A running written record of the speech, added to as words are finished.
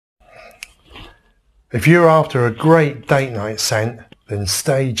If you're after a great date night scent, then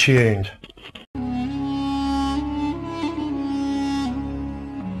stay tuned.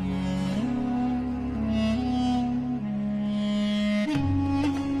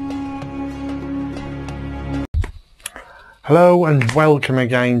 Hello and welcome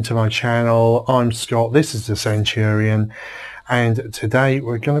again to my channel. I'm Scott, this is the Centurion, and today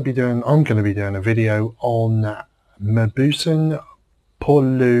I'm going to be doing a video on Maubousin Pour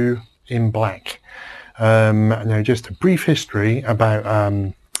l'Eau in Black. Now just a brief history about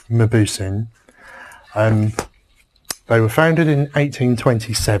Maubousin. They were founded in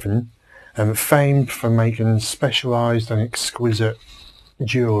 1827 and famed for making specialised and exquisite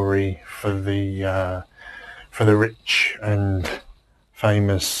jewellery for the rich and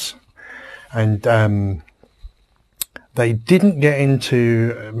famous, and they didn't get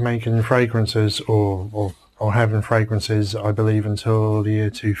into making fragrances or having fragrances, I believe, until the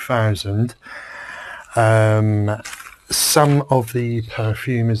year 2000. Some of the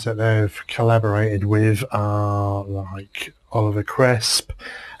perfumers that they've collaborated with are like Oliver Cresp,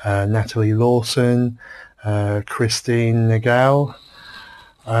 Natalie Lawson, Christine Nagel,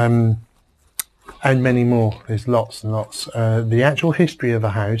 and many more. There's lots and lots. The actual history of the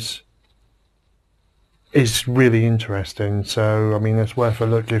house is really interesting, so I mean it's worth a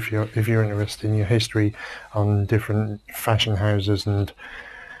look if you're interested in your history on different fashion houses and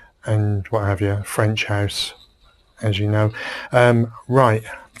what have you. French house, as you know. Right,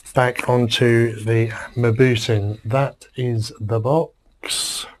 back onto the Maubousin. That is the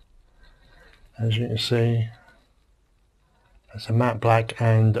box, as you can see. It's a matte black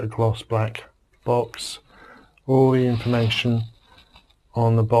and a gloss black box. All the information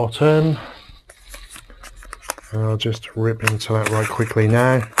on the bottom. And I'll just rip into that right quickly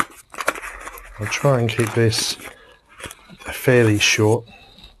now. I'll try and keep this fairly short.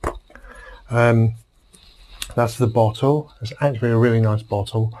 That's the bottle. It's actually a really nice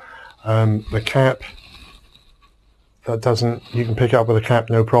bottle. The cap, you can pick up with a cap,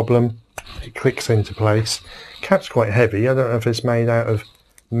 no problem. It clicks into place. Cap's quite heavy. I don't know if it's made out of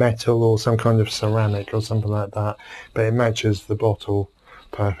metal or some kind of ceramic or something like that, but it matches the bottle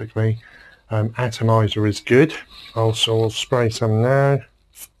perfectly. Atomizer is good. Also, I'll spray some now.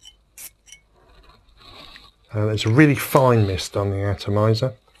 There's a really fine mist on the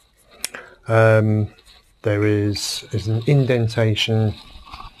atomizer. There is an indentation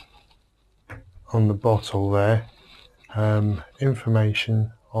on the bottle there.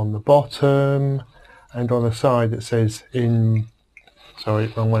 Information on the bottom, and on the side it says wrong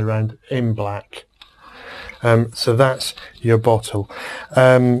way around, in black. So that's your bottle.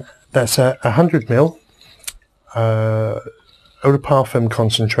 That's a 100ml eau de parfum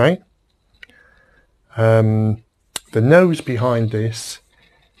concentrate. The nose behind this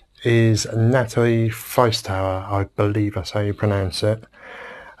is Natalie Feistauer, I believe that's how you pronounce it.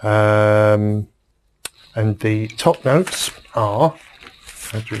 And the top notes are,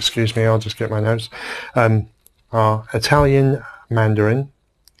 excuse me, I'll just get my notes, are Italian mandarin,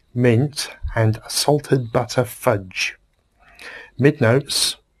 mint and salted butter fudge. Mid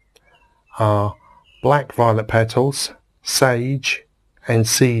notes are black violet petals, sage and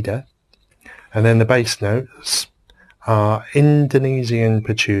cedar, and then the base notes are Indonesian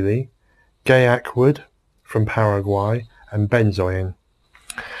patchouli, gayak wood from Paraguay, and benzoin.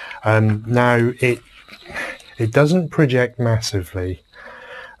 Now it doesn't project massively,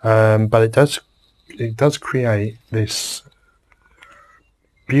 but it does create this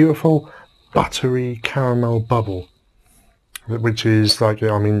beautiful buttery caramel bubble, which is like,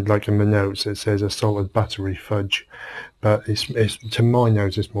 I mean, like in the notes it says a salted buttery fudge, but it's to my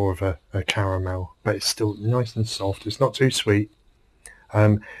nose it's more of a caramel, but it's still nice and soft. It's not too sweet.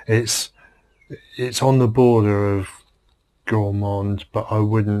 It's on the border of gourmand, but I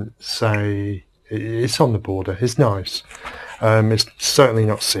wouldn't say it's on the border. It's nice. It's certainly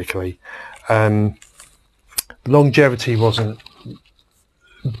not sickly. Longevity wasn't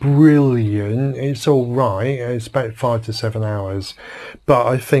brilliant. It's all right. It's about 5 to 7 hours, but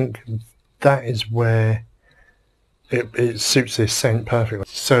I think that is where it suits this scent perfectly.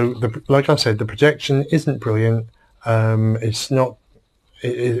 So like I said, the projection isn't brilliant. It's not.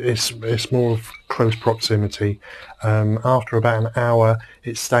 It's more of close proximity. After about an hour,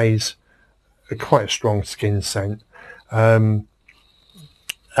 it stays quite a strong skin scent. I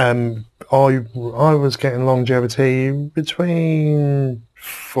was getting longevity between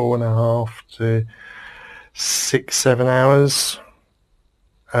 4.5 to 6-7 hours,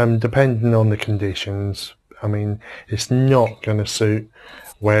 depending on the conditions. I mean, it's not going to suit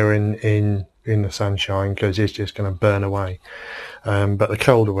wearing in in the sunshine because it's just going to burn away. But the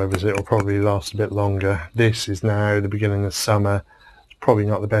colder weathers, it'll probably last a bit longer. This is now the beginning of summer. It's probably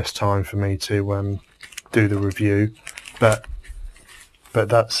not the best time for me to do the review, but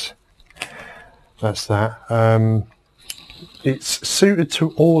that's that. It's suited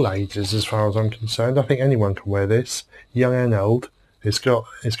to all ages as far as I'm concerned. I think anyone can wear this, young and old. It's got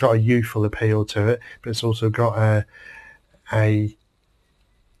a youthful appeal to it, but it's also got a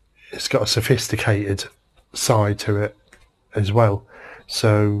sophisticated side to it as well.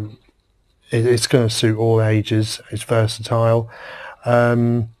 So it's going to suit all ages. It's versatile.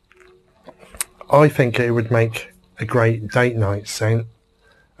 I think it would make a great date night scent.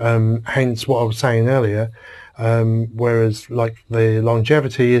 Hence what I was saying earlier. Whereas like the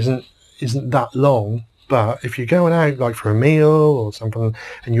longevity isn't that long, but if you're going out like for a meal or something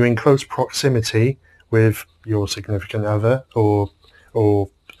and you're in close proximity with your significant other or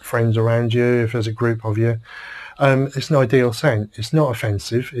friends around you, if there's a group of you, it's an ideal scent. It's not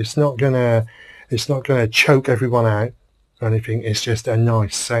offensive. It's not gonna choke everyone out or anything. It's just a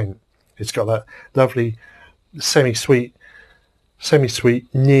nice scent. It's got that lovely semi-sweet,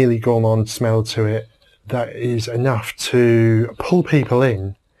 nearly gourmand smell to it. That is enough to pull people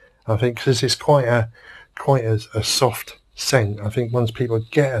in, I think, because it's quite a soft scent. I think once people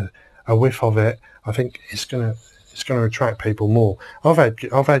get a whiff of it, I think it's gonna attract people more. I've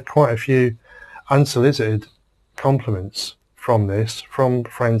had quite a few unsolicited compliments from this, from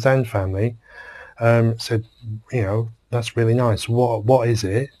friends and family. Said, you know, that's really nice. What is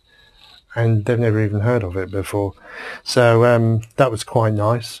it? And they've never even heard of it before. So that was quite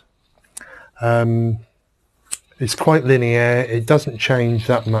nice. It's quite linear. It doesn't change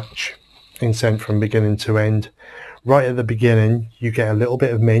that much in scent from beginning to end. Right at the beginning, you get a little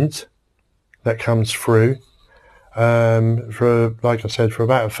bit of mint that comes through for, like I said, for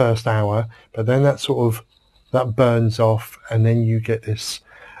about the first hour, but then that burns off, and then you get this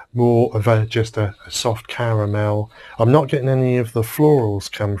more of just a soft caramel. I'm not getting any of the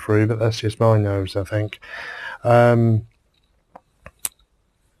florals come through, but that's just my nose, I think.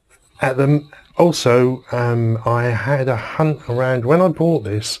 Also, I had a hunt around. When I bought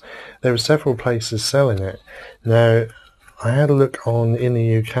this, there were several places selling it. Now, I had a look in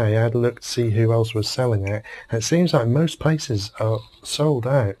the UK. I had a look to see who else was selling it. And it seems like most places are sold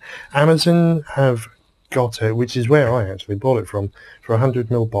out. Amazon have got it, which is where I actually bought it from, for a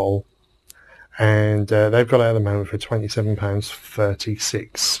 100ml bottle. And they've got it at the moment for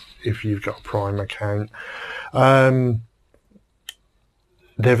 £27.36 if you've got a Prime account.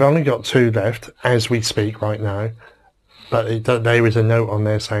 They've only got 2 left as we speak right now, but there is a note on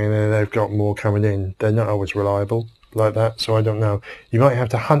there saying that they've got more coming in. They're not always reliable like that, so I don't know. You might have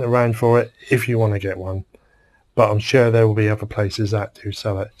to hunt around for it if you want to get one, but I'm sure there will be other places that do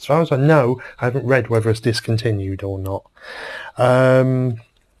sell it. As far as I know, I haven't read whether it's discontinued or not. So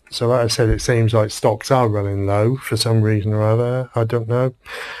like I said, it seems like stocks are running low for some reason or other. I don't know.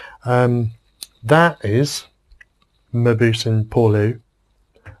 That is Maubousin Pour.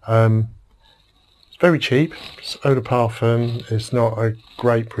 It's very cheap. It's eau de parfum. It's not a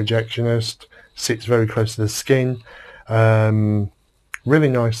great projectionist. Sits very close to the skin. Really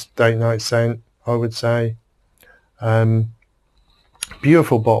nice date night scent, I would say.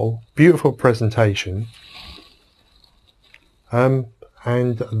 Beautiful bottle, beautiful presentation. And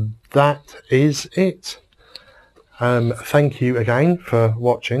that is it. Thank you again for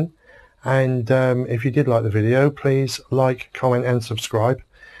watching. And if you did like the video, please like, comment and subscribe.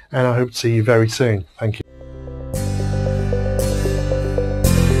 And I hope to see you very soon. Thank you.